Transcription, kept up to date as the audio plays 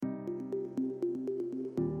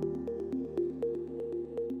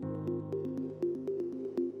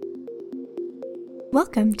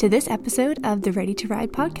Welcome to this episode of the Ready to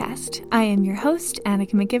Ride podcast. I am your host,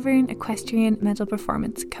 Annika McGivern, equestrian mental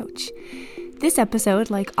performance coach. This episode,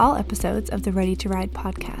 like all episodes of the Ready to Ride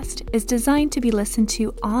podcast, is designed to be listened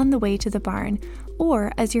to on the way to the barn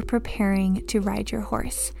or as you're preparing to ride your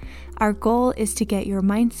horse. Our goal is to get your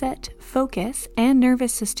mindset, focus, and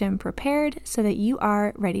nervous system prepared so that you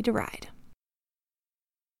are ready to ride.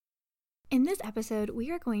 In this episode, we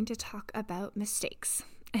are going to talk about mistakes.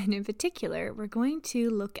 And in particular, we're going to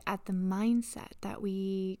look at the mindset that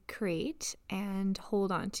we create and hold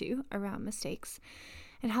on to around mistakes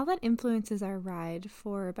and how that influences our ride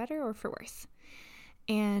for better or for worse.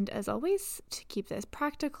 And as always, to keep this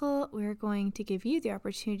practical, we're going to give you the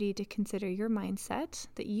opportunity to consider your mindset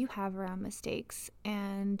that you have around mistakes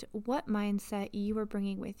and what mindset you are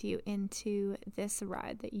bringing with you into this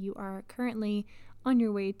ride that you are currently on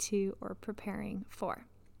your way to or preparing for.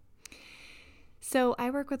 So I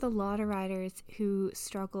work with a lot of riders who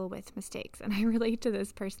struggle with mistakes, and I relate to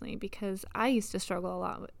this personally because I used to struggle a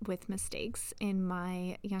lot with mistakes in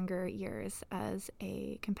my younger years as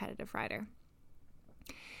a competitive rider.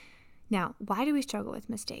 Now, why do we struggle with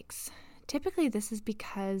mistakes? Typically, this is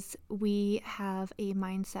because we have a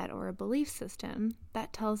mindset or a belief system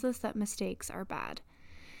that tells us that mistakes are bad,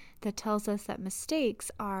 that tells us that mistakes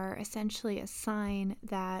are essentially a sign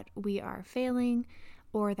that we are failing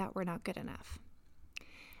or that we're not good enough.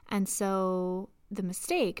 And so the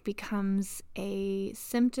mistake becomes a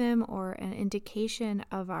symptom or an indication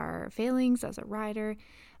of our failings as a rider,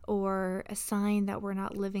 or a sign that we're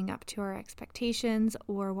not living up to our expectations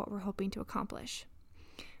or what we're hoping to accomplish,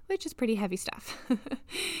 which is pretty heavy stuff.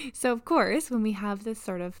 So of course, when we have this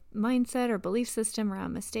sort of mindset or belief system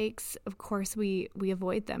around mistakes, of course we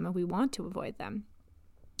avoid them and we want to avoid them.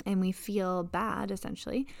 And we feel bad,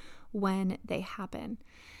 essentially, when they happen.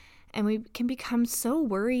 And we can become so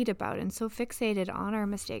worried about and so fixated on our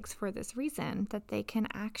mistakes for this reason that they can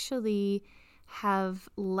actually have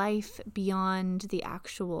life beyond the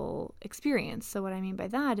actual experience. So what I mean by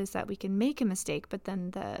that is that we can make a mistake, but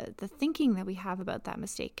then the thinking that we have about that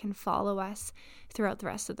mistake can follow us throughout the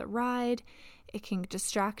rest of the ride. It can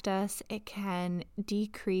distract us. It can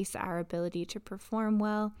decrease our ability to perform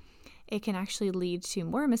well. It can actually lead to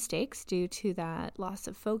more mistakes due to that loss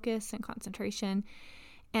of focus and concentration.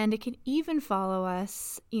 And it can even follow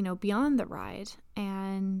us, beyond the ride,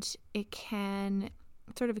 and it can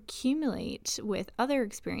sort of accumulate with other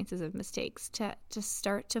experiences of mistakes to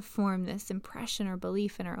start to form this impression or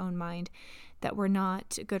belief in our own mind that we're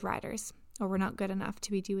not good riders or we're not good enough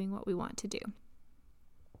to be doing what we want to do.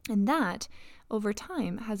 And that, over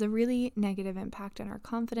time, has a really negative impact on our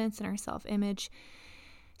confidence and our self-image.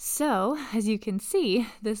 So, as you can see,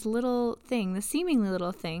 this little thing, the seemingly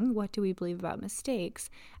little thing, what do we believe about mistakes,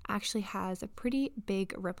 actually has a pretty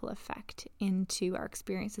big ripple effect into our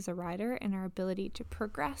experience as a rider and our ability to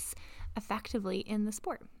progress effectively in the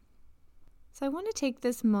sport. So I want to take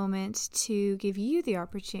this moment to give you the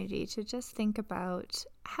opportunity to just think about,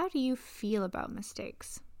 how do you feel about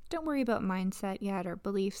mistakes? Don't worry about mindset yet or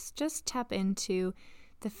beliefs. Just tap into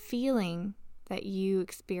the feeling that you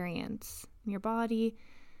experience in your body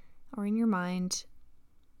or in your mind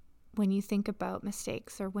when you think about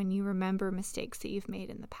mistakes or when you remember mistakes that you've made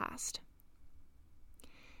in the past.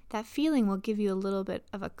 That feeling will give you a little bit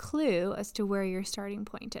of a clue as to where your starting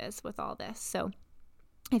point is with all this. So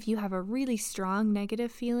if you have a really strong negative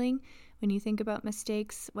feeling when you think about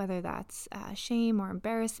mistakes, whether that's shame or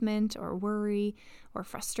embarrassment or worry or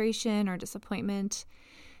frustration or disappointment,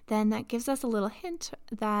 then that gives us a little hint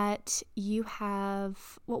that you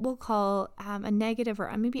have what we'll call a negative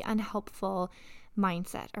or maybe unhelpful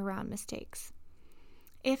mindset around mistakes.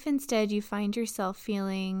 If instead you find yourself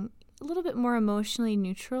feeling a little bit more emotionally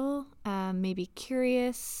neutral, maybe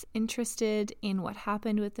curious, interested in what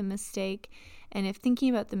happened with the mistake, and if thinking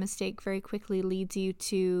about the mistake very quickly leads you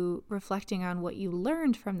to reflecting on what you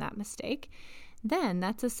learned from that mistake, then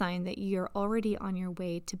that's a sign that you're already on your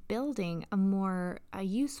way to building a more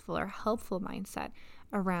useful or helpful mindset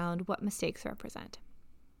around what mistakes represent.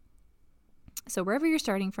 So wherever you're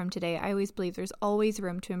starting from today, I always believe there's always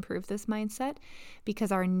room to improve this mindset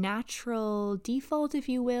because our natural default, if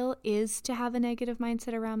you will, is to have a negative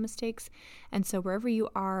mindset around mistakes. And so wherever you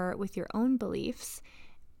are with your own beliefs,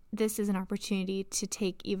 this is an opportunity to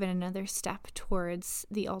take even another step towards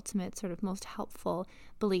the ultimate sort of most helpful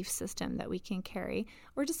belief system that we can carry,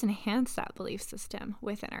 or just enhance that belief system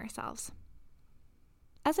within ourselves.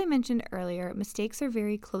 As I mentioned earlier, mistakes are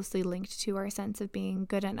very closely linked to our sense of being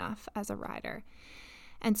good enough as a rider.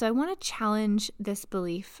 And so I want to challenge this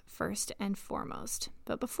belief first and foremost.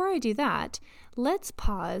 But before I do that, let's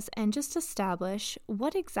pause and just establish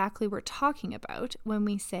what exactly we're talking about when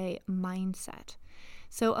we say mindset.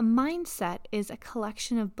 So a mindset is a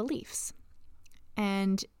collection of beliefs.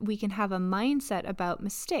 And we can have a mindset about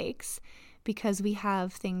mistakes because we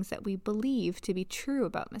have things that we believe to be true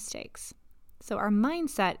about mistakes. So our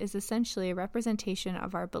mindset is essentially a representation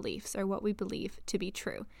of our beliefs, or what we believe to be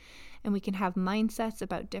true. And we can have mindsets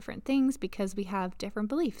about different things because we have different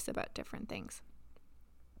beliefs about different things.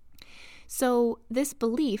 So this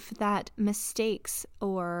belief that mistakes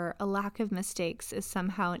or a lack of mistakes is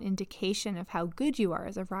somehow an indication of how good you are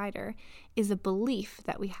as a rider is a belief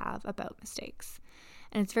that we have about mistakes.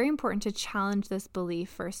 And it's very important to challenge this belief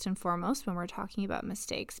first and foremost when we're talking about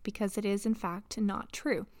mistakes, because it is in fact not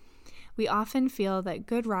true. We often feel that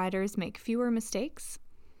good riders make fewer mistakes.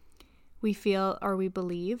 We feel or we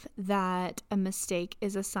believe that a mistake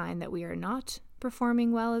is a sign that we are not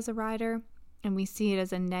performing well as a rider, and we see it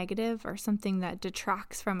as a negative or something that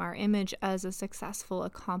detracts from our image as a successful,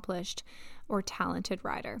 accomplished, or talented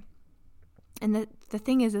rider. And the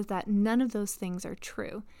thing is that none of those things are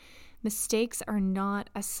true. Mistakes are not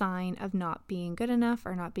a sign of not being good enough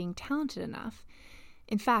or not being talented enough.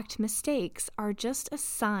 In fact, mistakes are just a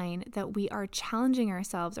sign that we are challenging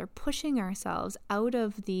ourselves or pushing ourselves out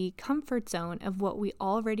of the comfort zone of what we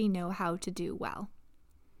already know how to do well.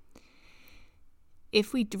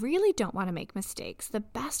 If we really don't want to make mistakes, the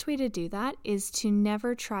best way to do that is to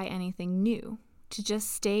never try anything new, to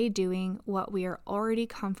just stay doing what we are already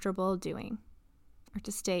comfortable doing, or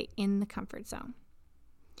to stay in the comfort zone.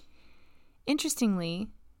 Interestingly,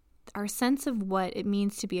 our sense of what it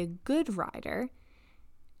means to be a good rider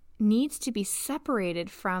needs to be separated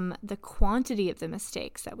from the quantity of the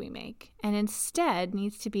mistakes that we make, and instead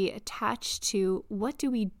needs to be attached to what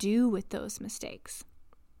do we do with those mistakes.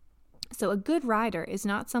 So a good rider is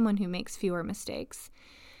not someone who makes fewer mistakes.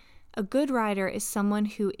 A good rider is someone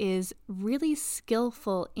who is really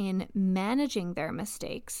skillful in managing their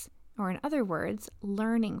mistakes, or in other words,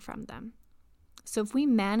 learning from them. So if we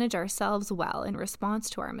manage ourselves well in response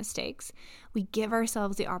to our mistakes, we give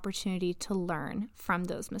ourselves the opportunity to learn from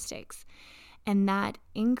those mistakes. And that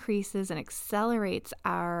increases and accelerates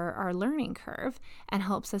our learning curve and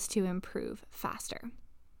helps us to improve faster.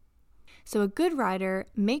 So a good rider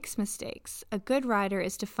makes mistakes. A good rider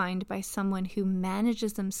is defined by someone who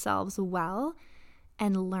manages themselves well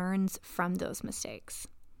and learns from those mistakes.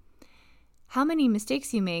 How many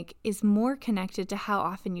mistakes you make is more connected to how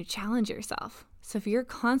often you challenge yourself. So if you're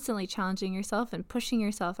constantly challenging yourself and pushing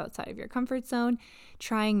yourself outside of your comfort zone,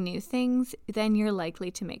 trying new things, then you're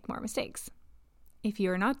likely to make more mistakes. If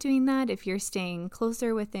you're not doing that, if you're staying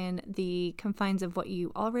closer within the confines of what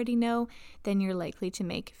you already know, then you're likely to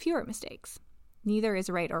make fewer mistakes. Neither is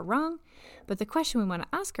right or wrong, but the question we want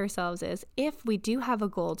to ask ourselves is, if we do have a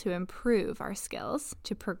goal to improve our skills,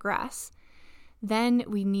 to progress, then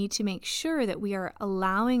we need to make sure that we are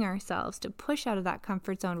allowing ourselves to push out of that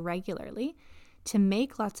comfort zone regularly, to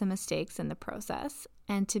make lots of mistakes in the process,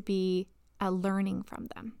 and to be learning from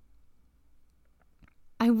them.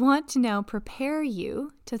 I want to now prepare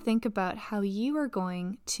you to think about how you are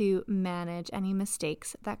going to manage any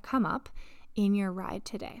mistakes that come up in your ride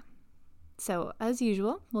today. So as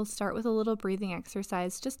usual, we'll start with a little breathing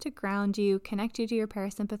exercise just to ground you, connect you to your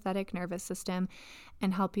parasympathetic nervous system,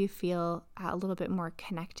 and help you feel a little bit more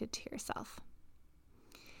connected to yourself.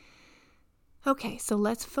 Okay, so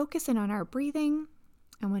let's focus in on our breathing.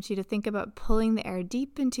 I want you to think about pulling the air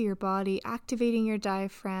deep into your body, activating your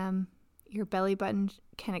diaphragm. Your belly button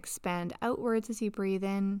can expand outwards as you breathe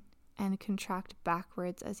in and contract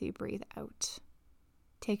backwards as you breathe out.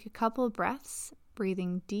 Take a couple breaths,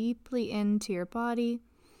 breathing deeply into your body,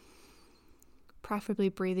 preferably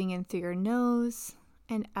breathing in through your nose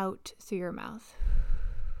and out through your mouth.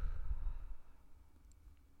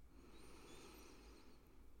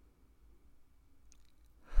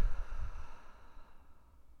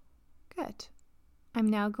 Good. I'm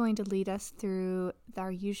now going to lead us through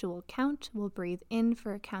our usual count. We'll breathe in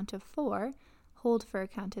for a count of 4, hold for a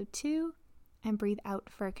count of 2, and breathe out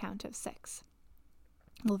for a count of 6.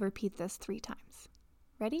 We'll repeat this 3 times.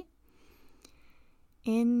 Ready?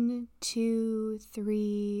 In, 2,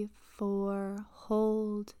 3, 4,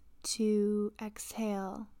 hold, 2,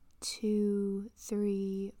 exhale, 2,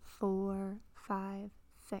 3, 4, 5,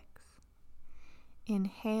 6.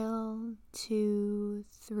 Inhale, 2,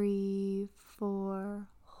 3, 4,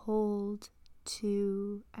 hold,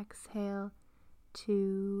 2, exhale,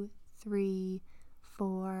 2, 3,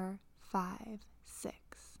 4, 5, 6.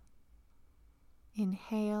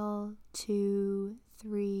 Inhale, 2,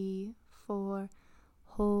 3, 4,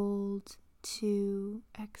 hold, 2,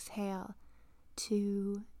 exhale,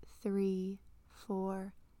 2, 3,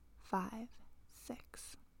 4, 5,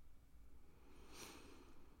 6.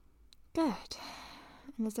 Good.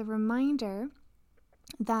 And as a reminder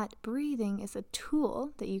that breathing is a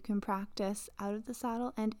tool that you can practice out of the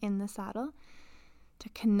saddle and in the saddle to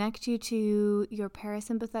connect you to your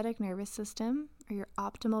parasympathetic nervous system, or your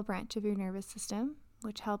optimal branch of your nervous system,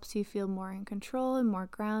 which helps you feel more in control and more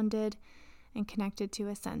grounded and connected to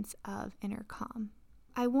a sense of inner calm.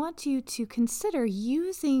 I want you to consider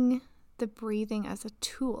using the breathing as a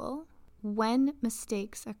tool when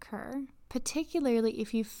mistakes occur, particularly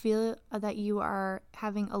if you feel that you are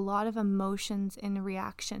having a lot of emotions in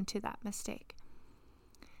reaction to that mistake.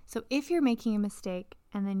 So if you're making a mistake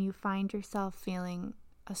and then you find yourself feeling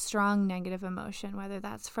a strong negative emotion, whether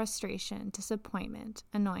that's frustration, disappointment,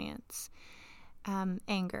 annoyance,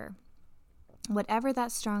 anger, whatever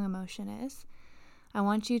that strong emotion is, I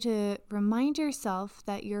want you to remind yourself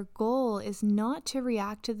that your goal is not to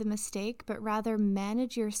react to the mistake, but rather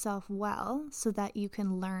manage yourself well so that you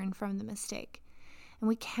can learn from the mistake. And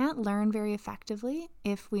we can't learn very effectively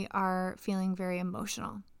if we are feeling very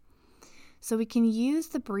emotional. So we can use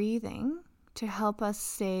the breathing to help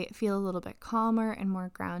us feel a little bit calmer and more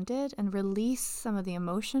grounded and release some of the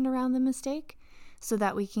emotion around the mistake so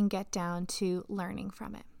that we can get down to learning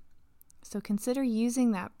from it. So consider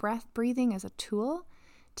using that breathing as a tool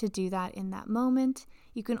to do that in that moment.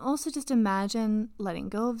 You can also just imagine letting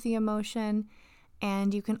go of the emotion,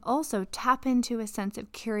 and you can also tap into a sense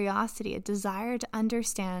of curiosity, a desire to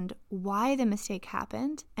understand why the mistake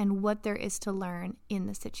happened and what there is to learn in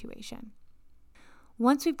the situation.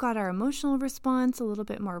 Once we've got our emotional response a little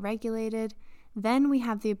bit more regulated, then we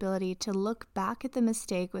have the ability to look back at the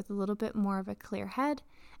mistake with a little bit more of a clear head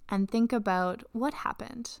and think about what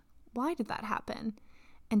happened. Why did that happen?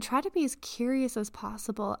 And try to be as curious as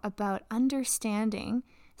possible about understanding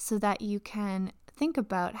so that you can think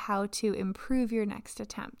about how to improve your next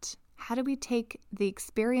attempt. How do we take the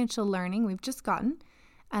experiential learning we've just gotten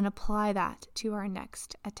and apply that to our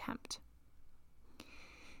next attempt?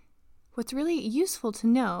 What's really useful to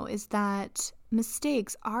know is that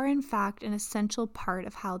mistakes are in fact an essential part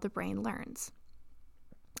of how the brain learns.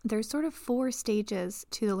 There's sort of 4 stages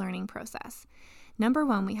to the learning process. Number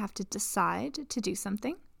 1, we have to decide to do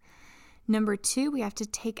something. Number 2, we have to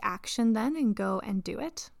take action then and go and do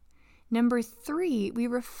it. Number 3, we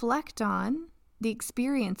reflect on the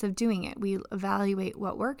experience of doing it. We evaluate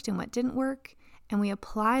what worked and what didn't work, and we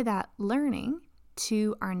apply that learning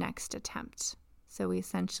to our next attempt. So we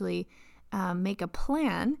essentially make a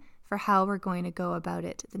plan for how we're going to go about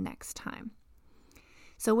it the next time.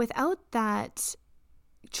 So without that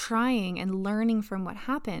trying and learning from what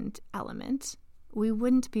happened element, we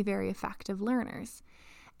wouldn't be very effective learners.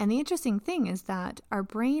 And the interesting thing is that our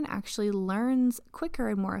brain actually learns quicker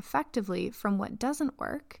and more effectively from what doesn't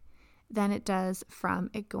work than it does from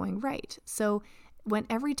it going right. So when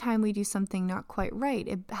every time we do something not quite right,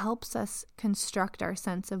 it helps us construct our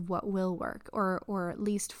sense of what will work, or at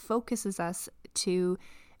least focuses us to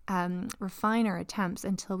refine our attempts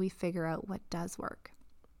until we figure out what does work.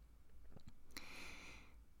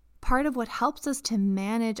 Part of what helps us to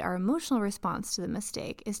manage our emotional response to the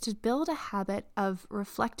mistake is to build a habit of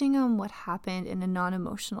reflecting on what happened in a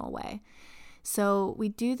non-emotional way. So we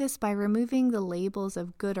do this by removing the labels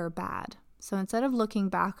of good or bad. So instead of looking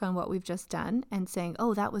back on what we've just done and saying,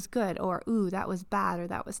 oh, that was good, or ooh, that was bad, or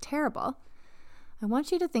that was terrible, I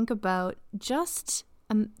want you to think about just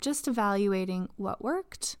evaluating what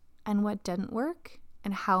worked and what didn't work,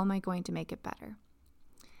 and how am I going to make it better.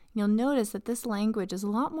 You'll notice that this language is a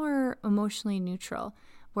lot more emotionally neutral,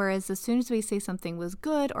 whereas as soon as we say something was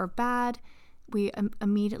good or bad, we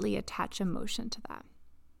immediately attach emotion to that.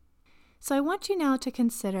 So I want you now to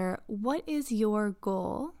consider, what is your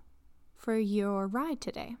goal for your ride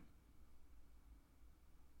today?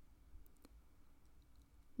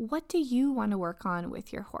 What do you want to work on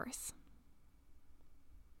with your horse?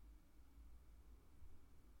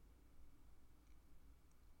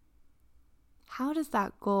 How does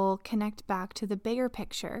that goal connect back to the bigger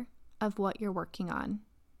picture of what you're working on?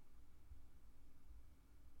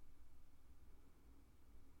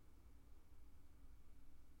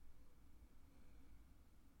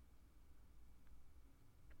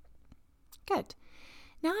 Good.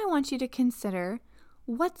 Now I want you to consider,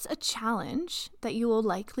 what's a challenge that you will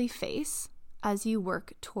likely face as you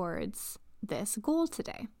work towards this goal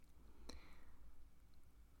today?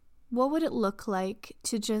 What would it look like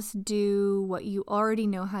to just do what you already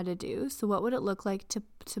know how to do? So what would it look like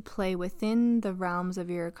to play within the realms of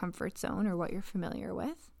your comfort zone, or what you're familiar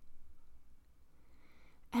with?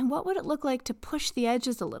 And what would it look like to push the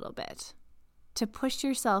edges a little bit? To push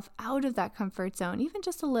yourself out of that comfort zone, even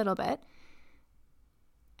just a little bit,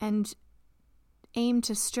 and aim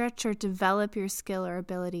to stretch or develop your skill or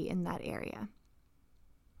ability in that area.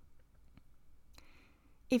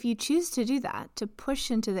 If you choose to do that, to push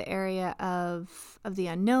into the area of the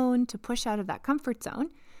unknown, to push out of that comfort zone,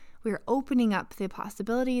 we are opening up the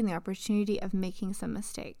possibility and the opportunity of making some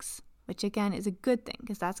mistakes, which again is a good thing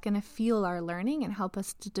because that's going to fuel our learning and help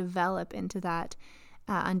us to develop into that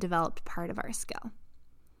undeveloped part of our skill.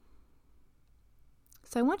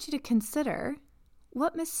 So I want you to consider,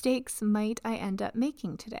 what mistakes might I end up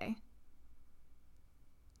making today?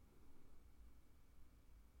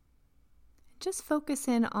 Just focus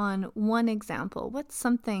in on one example.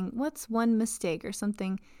 What's one mistake or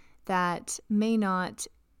something that may not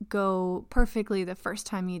go perfectly the first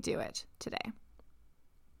time you do it today?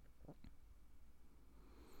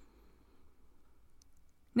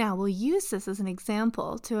 Now, we'll use this as an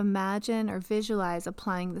example to imagine or visualize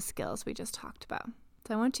applying the skills we just talked about.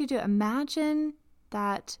 So I want you to imagine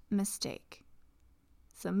that mistake.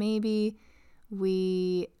 So maybe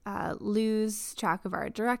we lose track of our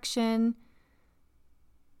direction.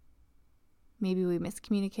 Maybe we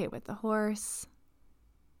miscommunicate with the horse.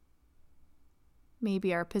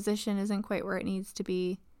 Maybe our position isn't quite where it needs to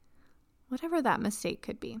be. Whatever that mistake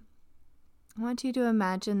could be. I want you to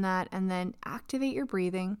imagine that and then activate your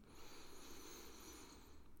breathing.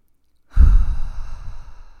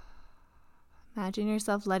 Imagine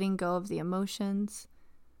yourself letting go of the emotions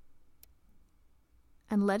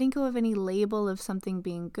and letting go of any label of something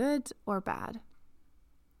being good or bad.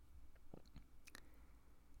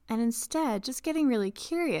 And instead, just getting really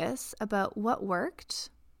curious about what worked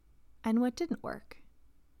and what didn't work.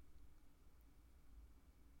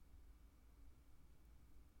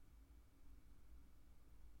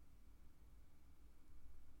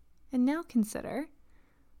 And now consider,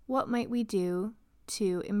 what might we do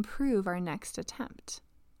to improve our next attempt?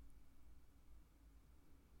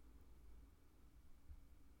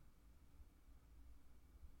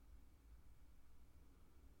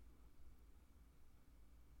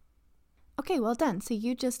 Okay, well done. So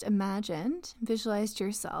you just visualized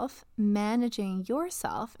yourself managing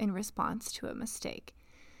yourself in response to a mistake.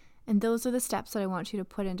 And those are the steps that I want you to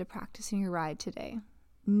put into practice in your ride today.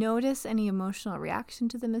 Notice any emotional reaction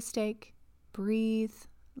to the mistake. Breathe,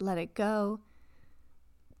 let it go.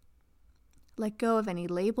 Let go of any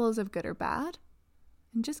labels of good or bad.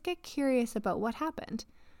 And just get curious about what happened.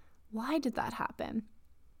 Why did that happen?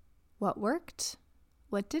 What worked?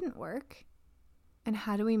 What didn't work? And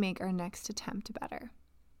how do we make our next attempt better?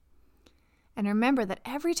 And remember that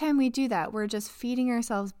every time we do that, we're just feeding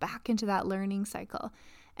ourselves back into that learning cycle.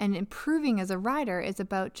 And improving as a rider is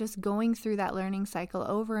about just going through that learning cycle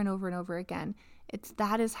over and over and over again.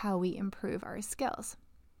 That is how we improve our skills.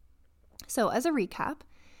 So as a recap,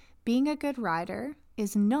 being a good rider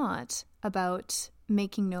is not about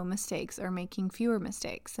making no mistakes or making fewer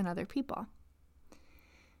mistakes than other people.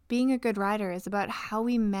 Being a good rider is about how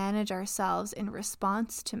we manage ourselves in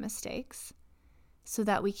response to mistakes so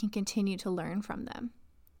that we can continue to learn from them.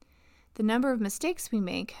 The number of mistakes we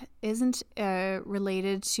make isn't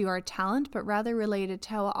related to our talent, but rather related to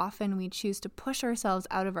how often we choose to push ourselves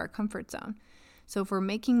out of our comfort zone. So if we're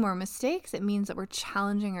making more mistakes, it means that we're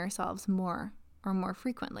challenging ourselves more or more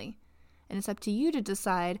frequently. And it's up to you to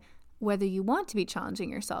decide whether you want to be challenging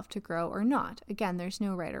yourself to grow or not. Again, there's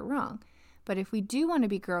no right or wrong. But if we do want to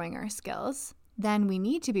be growing our skills, then we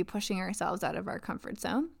need to be pushing ourselves out of our comfort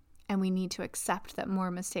zone, and we need to accept that more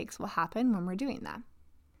mistakes will happen when we're doing that.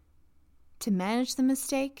 To manage the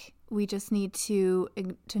mistake, we just need to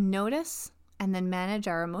notice and then manage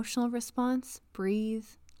our emotional response, breathe,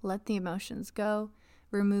 let the emotions go,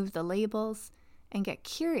 remove the labels, and get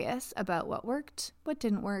curious about what worked, what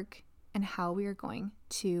didn't work, and how we are going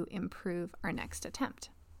to improve our next attempt.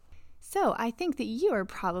 So I think that you are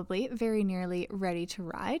probably very nearly ready to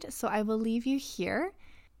ride, so I will leave you here.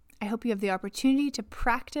 I hope you have the opportunity to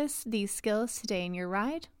practice these skills today in your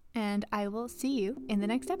ride, and I will see you in the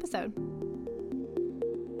next episode.